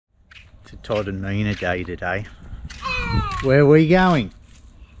to Todd and Mina Day today. Where are we going?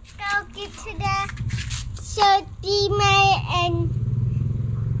 Go get to the Pii Mai and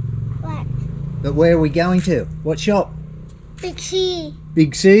what? But where are we going to? What shop? Big C.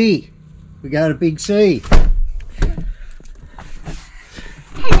 Big C. We go to Big C.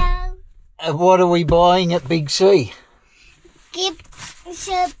 Hello. And what are we buying at Big C? Gift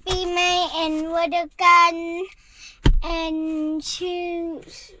Pii Mai and water gun and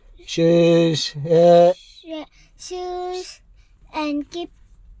shoes. Shoes. Shoes and gift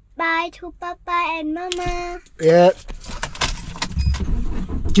bye to Papa and Mama. Yep.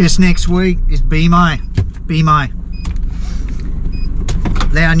 Just next week is Pii Mai. Pii Mai.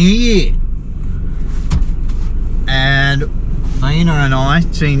 Lao New Year. And Mina and I,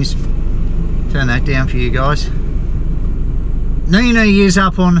 turn that down for you guys. Neenee is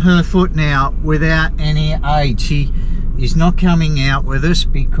up on her foot now without any aid. She is not coming out with us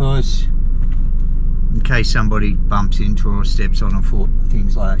because in case somebody bumps into her or steps on her foot,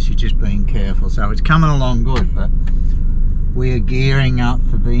 things like that. She's just being careful. So it's coming along good, but we are gearing up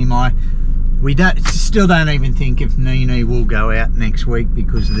for Pii Mai. We still don't even think if Neenee will go out next week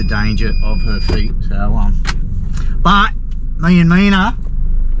because of the danger of her feet. So but me and Mina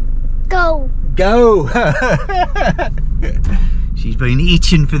go. She's been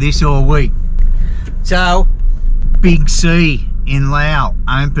itching for this all week. So Big C in Laos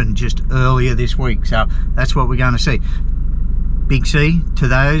opened just earlier this week, so that's what we're going to see. Big C, to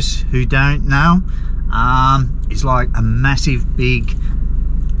those who don't know, is like a massive big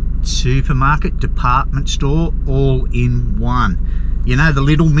supermarket department store all in one. You know the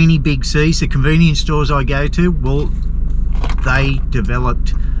little mini Big C's, the convenience stores I go to, well, they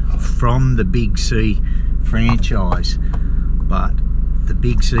developed from the Big C franchise, but the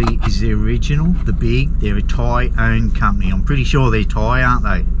Big C is the original, they're a Thai owned company. I'm pretty sure they're Thai, aren't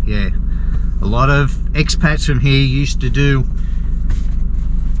they? Yeah. A lot of expats from here used to do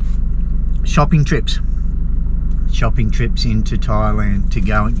shopping trips into Thailand to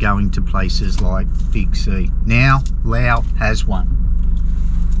going to places like Big C. Now Laos has one.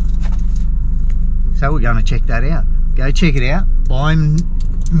 So we're going to check that out. Go check it out. Buy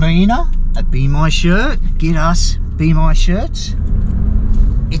Mina a Pii Mai shirt. Get us Pii Mai shirts.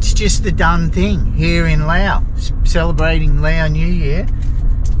 It's just the done thing here in Laos. Celebrating Lao New Year,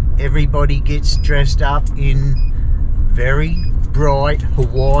 everybody gets dressed up in very bright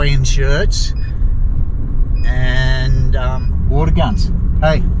Hawaiian shirts and water guns.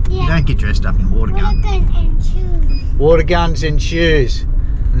 Hey, yeah. You don't get dressed up in water guns. Water guns and shoes. Water guns and shoes.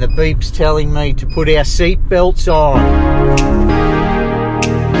 And the beep's telling me to put our seat belts on.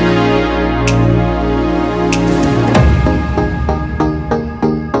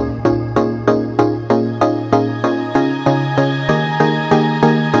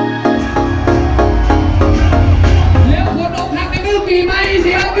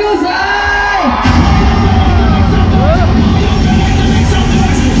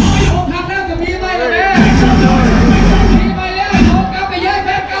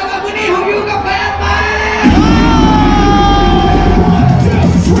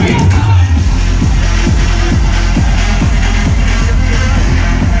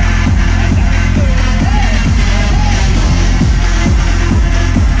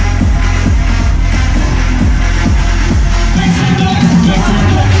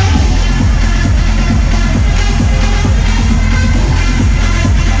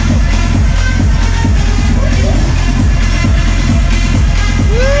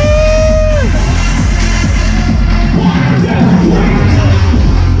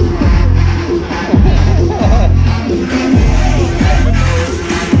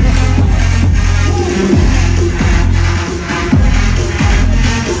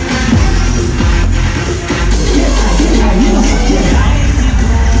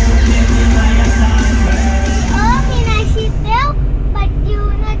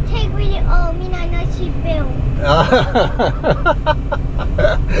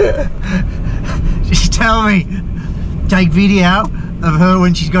 She's telling me take video of her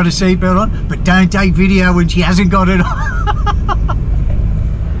when she's got a seatbelt on, but don't take video when she hasn't got it on.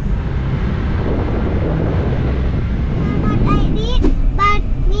 But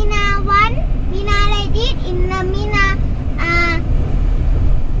Mina like this in the Mina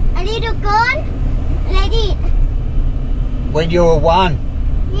a little girl like this. When you were 1?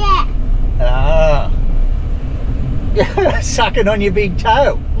 Yeah. Ah. Sucking on your big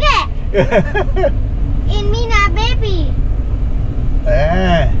toe. Yeah. In Mina baby.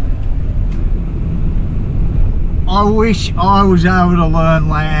 Yeah. I wish I was able to learn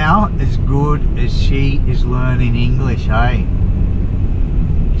Lao as good as she is learning English, hey?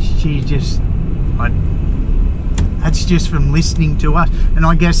 she just, that's just from listening to us. And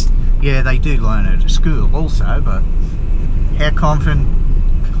I guess, yeah, they do learn it at school also, but how confident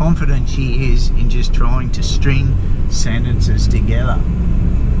she is in just trying to string sentences together.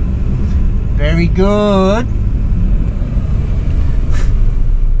 Very good.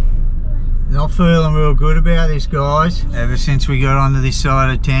 Not feeling real good about this, guys. Ever since we got onto this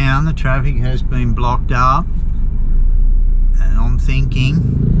side of town, the traffic has been blocked up. And I'm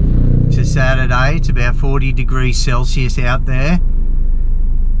thinking, it's a Saturday, it's about 40 degrees Celsius out there.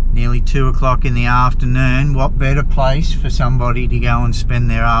 Nearly 2 o'clock in the afternoon. What better place for somebody to go and spend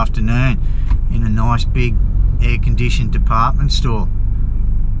their afternoon in a nice big air-conditioned department store?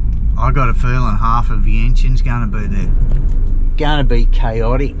 I got a feeling half of Vientiane's going to be there. Going to be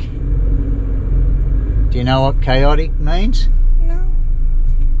chaotic. Do you know what chaotic means? No.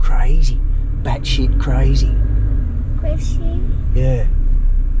 Crazy. Batshit crazy. Crazy. Yeah.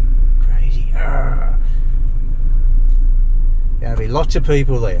 Crazy. Arrgh. Going to be lots of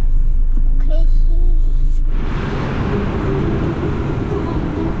people there. Crazy.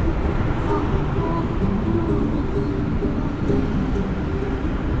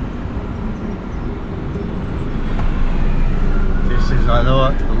 Just as I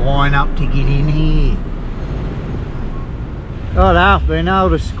thought, line up to get in here. Oh, I've been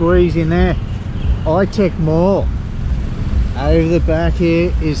able to squeeze in there. High-tech mall. Over the back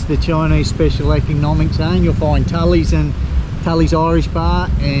here is the Chinese Special Economic Zone. You'll find Tully's and Tully's Irish Bar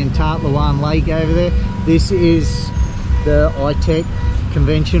and Tartlawan Lake over there. This is the high-tech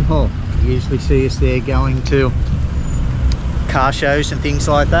convention hall. You usually see us there going to car shows and things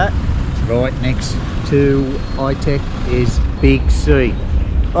like that. Right next to high-tech is Big C.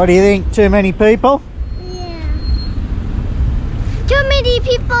 What do you think? Too many people? Too many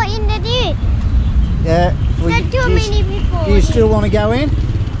people in the dude. Yeah. Not too many people. Do you still want to go in? Go.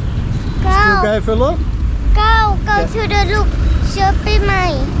 Still go for a look? Go to the look. Pii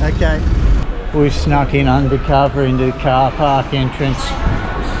Mai. Okay. We've snuck in undercover into the car park entrance.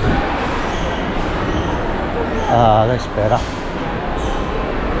 Ah, that's better.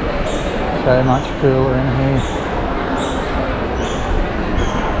 So much cooler in here.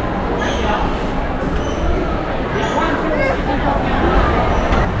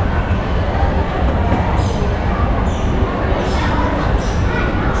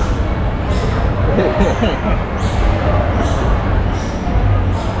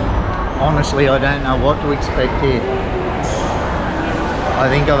 Honestly, I don't know what to expect here. I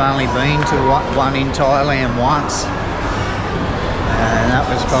think I've only been to one in Thailand once, and that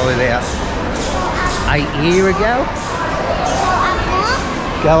was probably about 8 years ago.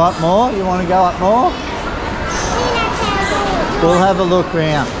 Go up more? You want to go up more? We'll have a look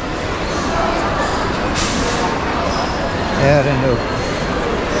round. Out into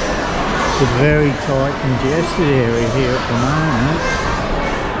a very tight, congested area here at the moment.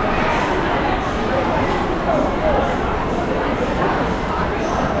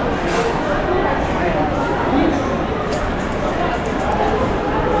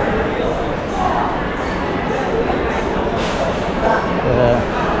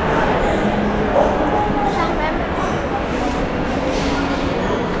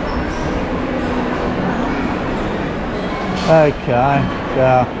 Okay, so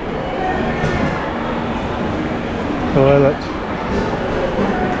toilet.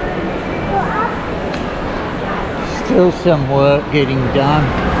 Still some work getting done.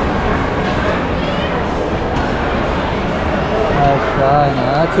 Okay,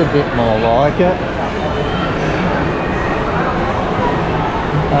 now that's a bit more like it.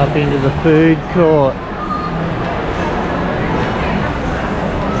 Up into the food court.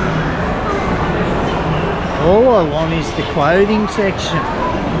 All I want is the clothing section.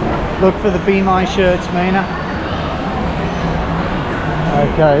 Look for the Pii Mai shirts, Mina.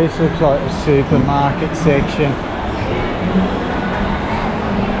 Okay, this looks like the supermarket section.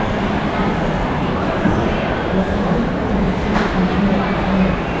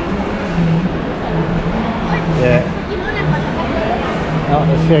 Yeah. Not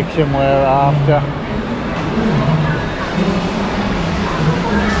the section we're after.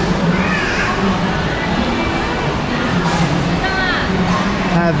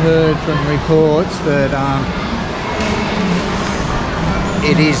 Have heard from reports that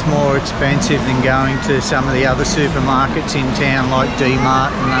it is more expensive than going to some of the other supermarkets in town like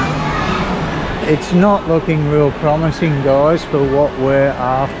D-Mart and that. It's not looking real promising, guys, for what we're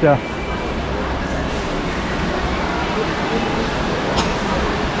after.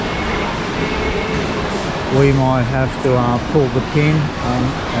 We might have to pull the pin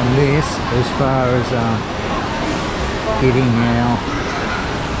on this as far as getting our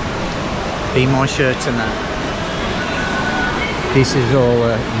Pii Mai shirts and that. This is all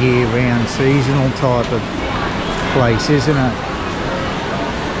a year-round seasonal type of place, isn't it?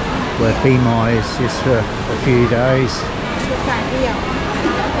 Where Pii Mai is just for a few days.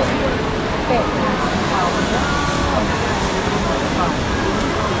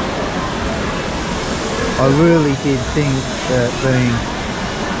 I really did think that being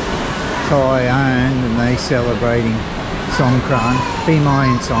Thai owned and they celebrating Songkran, Pii Mai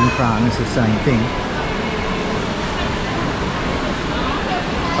and Songkran is the same thing.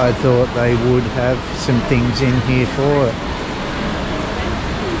 I thought they would have some things in here for it.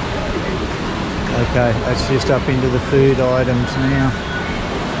 Okay, that's just up into the food items now.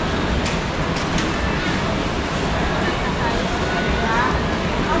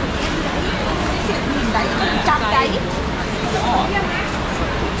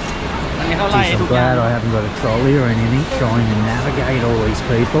 Geez, I'm glad I haven't got a trolley or anything trying to navigate all these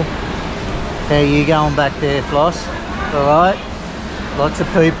people. How are you going back there, Floss? Alright? Lots of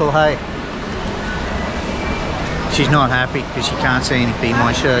people, hey? She's not happy because she can't see any Pii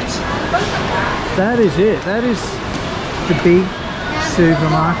Mai shirts. That is it. That is the big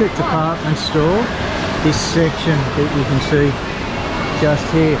supermarket department store. This section that you can see just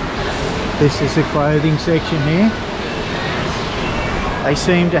here. This is the clothing section here. They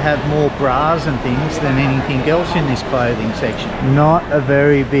seem to have more bras and things than anything else in this clothing section. Not a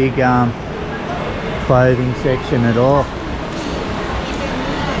very big clothing section at all.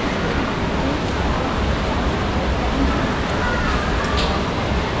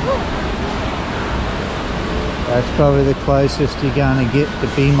 That's probably the closest you're going to get to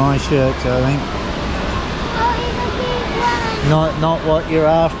Pii Mai shirts, I think. Not what you're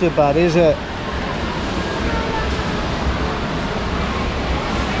after, but is it?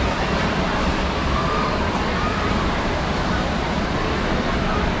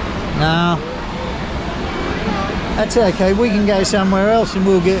 No, that's okay. We can go somewhere else and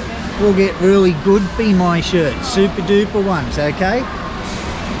we'll get really good Pii Mai shirts, super duper ones. Okay,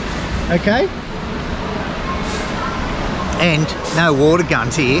 okay. And no water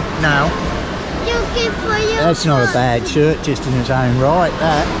guns here. No. That's not a bad shirt, just in its own right.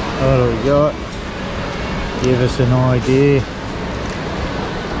 That. What do we got? Give us an idea.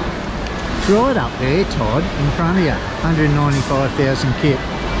 It's right up there, Todd, in front of you. 195,000 kip.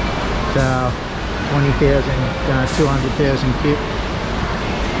 So 20,000, 200,000 kip.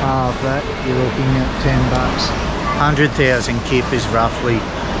 Half that, you're looking at $10. 100,000 kip is roughly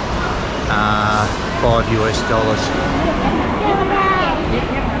 $5 US.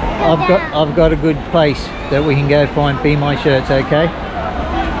 I've got a good place that we can go find Pii Mai shirts. Okay.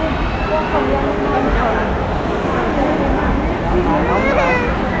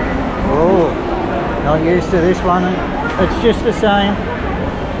 Oh, not used to this one. It's just the same.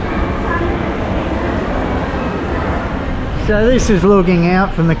 So this is looking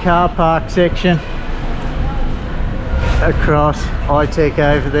out from the car park section across high-tech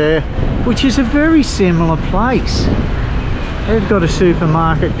over there, which is a very similar place. They've got a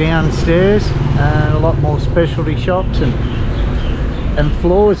supermarket downstairs and a lot more specialty shops and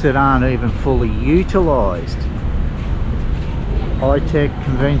floors that aren't even fully utilised. High-tech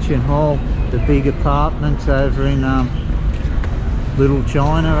convention hall, the big apartments over in Little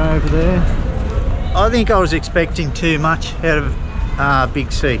China over there. I think I was expecting too much out of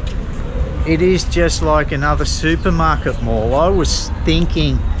Big C. It is just like another supermarket mall. I was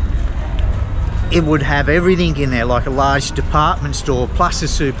thinking it would have everything in there, like a large department store plus a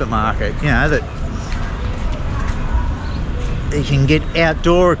supermarket, you know, that you can get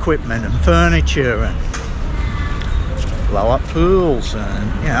outdoor equipment and furniture and blow up pools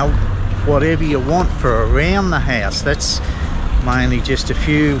and, you know, whatever you want for around the house. That's mainly just a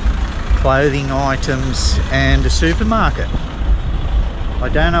few clothing items and a supermarket. I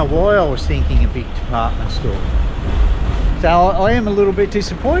don't know why I was thinking a big department store. So I am a little bit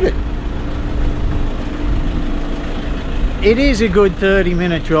disappointed. It is a good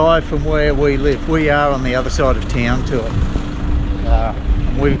 30-minute drive from where we live. We are on the other side of town to it.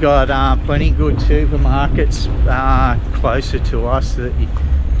 We've got plenty good supermarkets closer to us so that you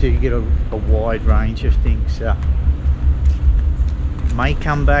do get a wide range of things. May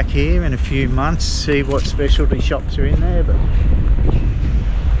come back here in a few months, see what specialty shops are in there, but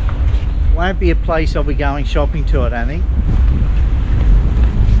won't be a place I'll be going shopping to, I don't think.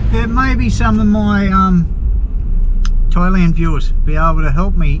 There may be some of my Thailand viewers be able to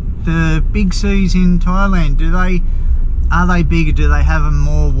help me. The Big C's in Thailand, are they bigger? Do they have a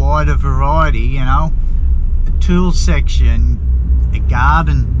more wider variety, you know? A tool section, a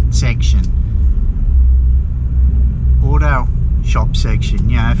garden section, auto shop section,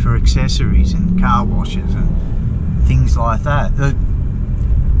 you know, for accessories and car washes and things like that.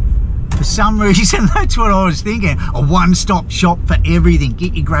 For some reason, that's what I was thinking. A one-stop shop for everything.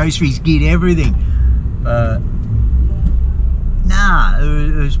 Get your groceries, get everything. But nah,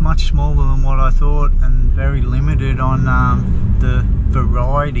 it was much smaller than what I thought, and very limited on the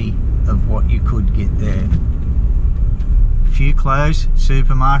variety of what you could get there. Few clothes,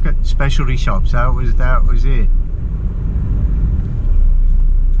 supermarket, specialty shops. That was it.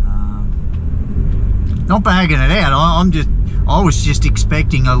 Not bagging it out. I was just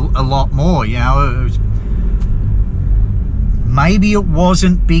expecting a lot more. You know, maybe it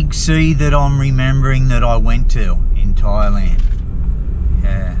wasn't Big C that I'm remembering that I went to in Thailand.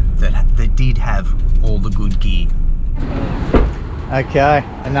 Yeah, that did have all the good gear. Okay,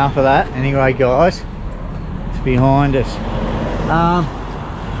 enough of that. Anyway, guys, it's behind us.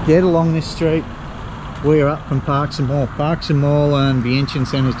 Dead along this street, we're up from Parks and Mall. Parks and Mall and Vientiane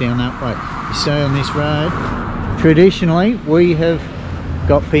Centre's down that way. You see on this road, traditionally we have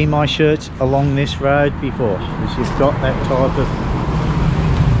got Pii Mai shirts along this road before, because you've got that type of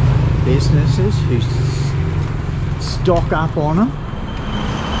businesses who stock up on them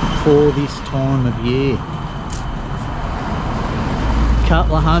for this time of year.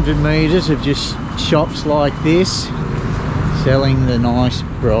 Couple of 100 metres of just shops like this selling the nice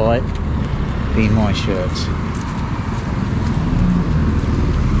bright Pii Mai shirts.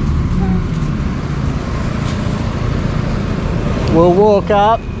 We'll walk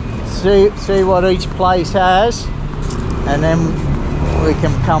up, see what each place has, and then we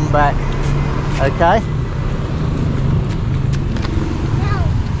can come back. Okay? No,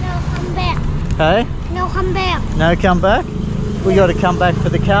 come back. Hey? No, come back. No, come back? We got to come back for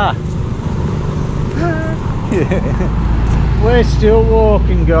the car. We're still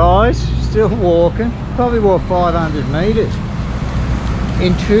walking, guys. Still walking. Probably walked 500 metres.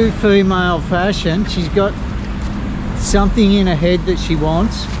 In true female fashion, she's got something in her head that she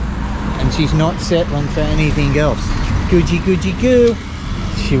wants, and she's not settling for anything else. Goody goody goo.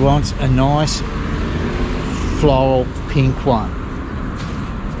 She wants a nice floral pink one.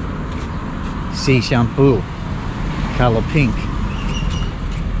 Sea shampoo, colour pink.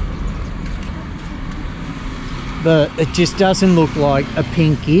 But it just doesn't look like a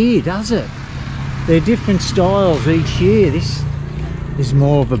pink year, does it? They're different styles each year. This is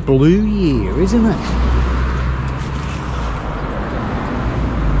more of a blue year, isn't it?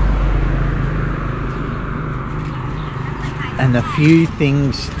 And the few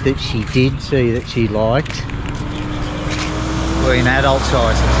things that she did see that she liked were in adult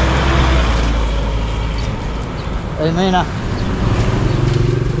sizes. Hey Mina,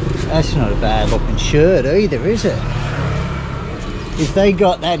 that's not a bad looking shirt either, is it? If they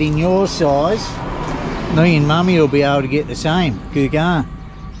got that in your size, me and Mummy will be able to get the same. Good going.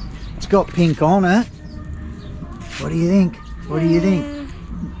 It's got pink on it. What do you think? What do you think?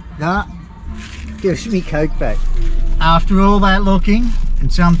 Nah, gives me Coke back. After all that looking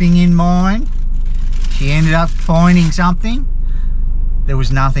and something in mind, she ended up finding something. There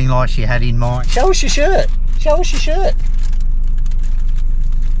was nothing like she had in mind. Show us your shirt. Show us your shirt.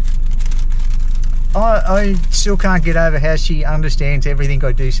 I still can't get over how she understands everything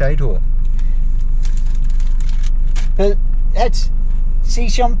I do say to her. But that's sea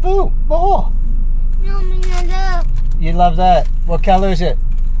shampoo. Oh. No, Mina, look. You love that. What colour is it?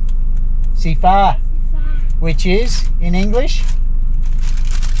 Sifa. Which is in English?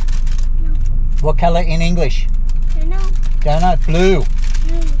 No. What colour in English? Don't know. Don't know. Blue.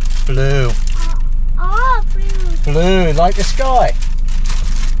 Blue. Blue. Oh, blue. Blue, like the sky.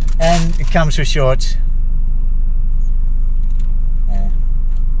 And it comes with shorts. Yeah.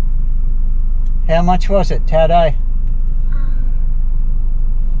 How much was it, Tauday?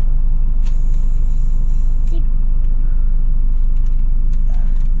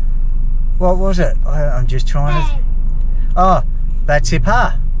 What was it? I'm just trying to... Oh,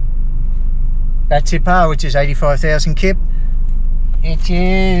 Batsipa. Batsipa, which is 85,000 kip. It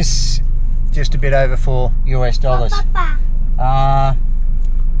is just a bit over $4 US.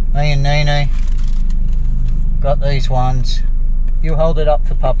 Me and Neenee got these ones. You hold it up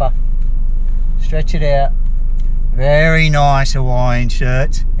for Papa. Stretch it out. Very nice Hawaiian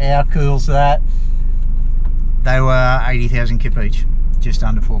shirts. How cool's that? They were 80,000 kip each. Just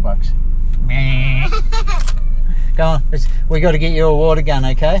under $4. Go on, we got to get you a water gun,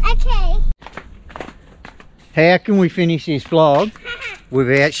 okay? Okay. How can we finish this vlog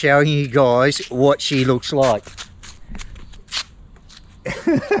without showing you guys what she looks like?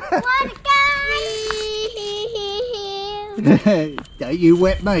 Water gun! Don't you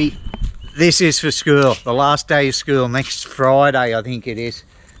wet me. This is for school, the last day of school, next Friday I think it is.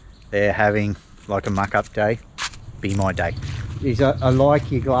 They're having like a muck-up day, Pii Mai day. I like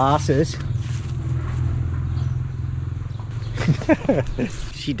your glasses.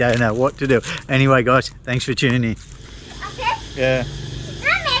 She don't know what to do. Anyway guys, thanks for tuning in. Okay. Yeah.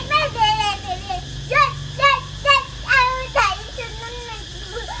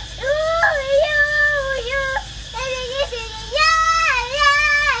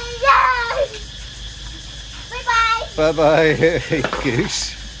 Bye bye.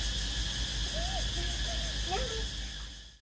 Goose.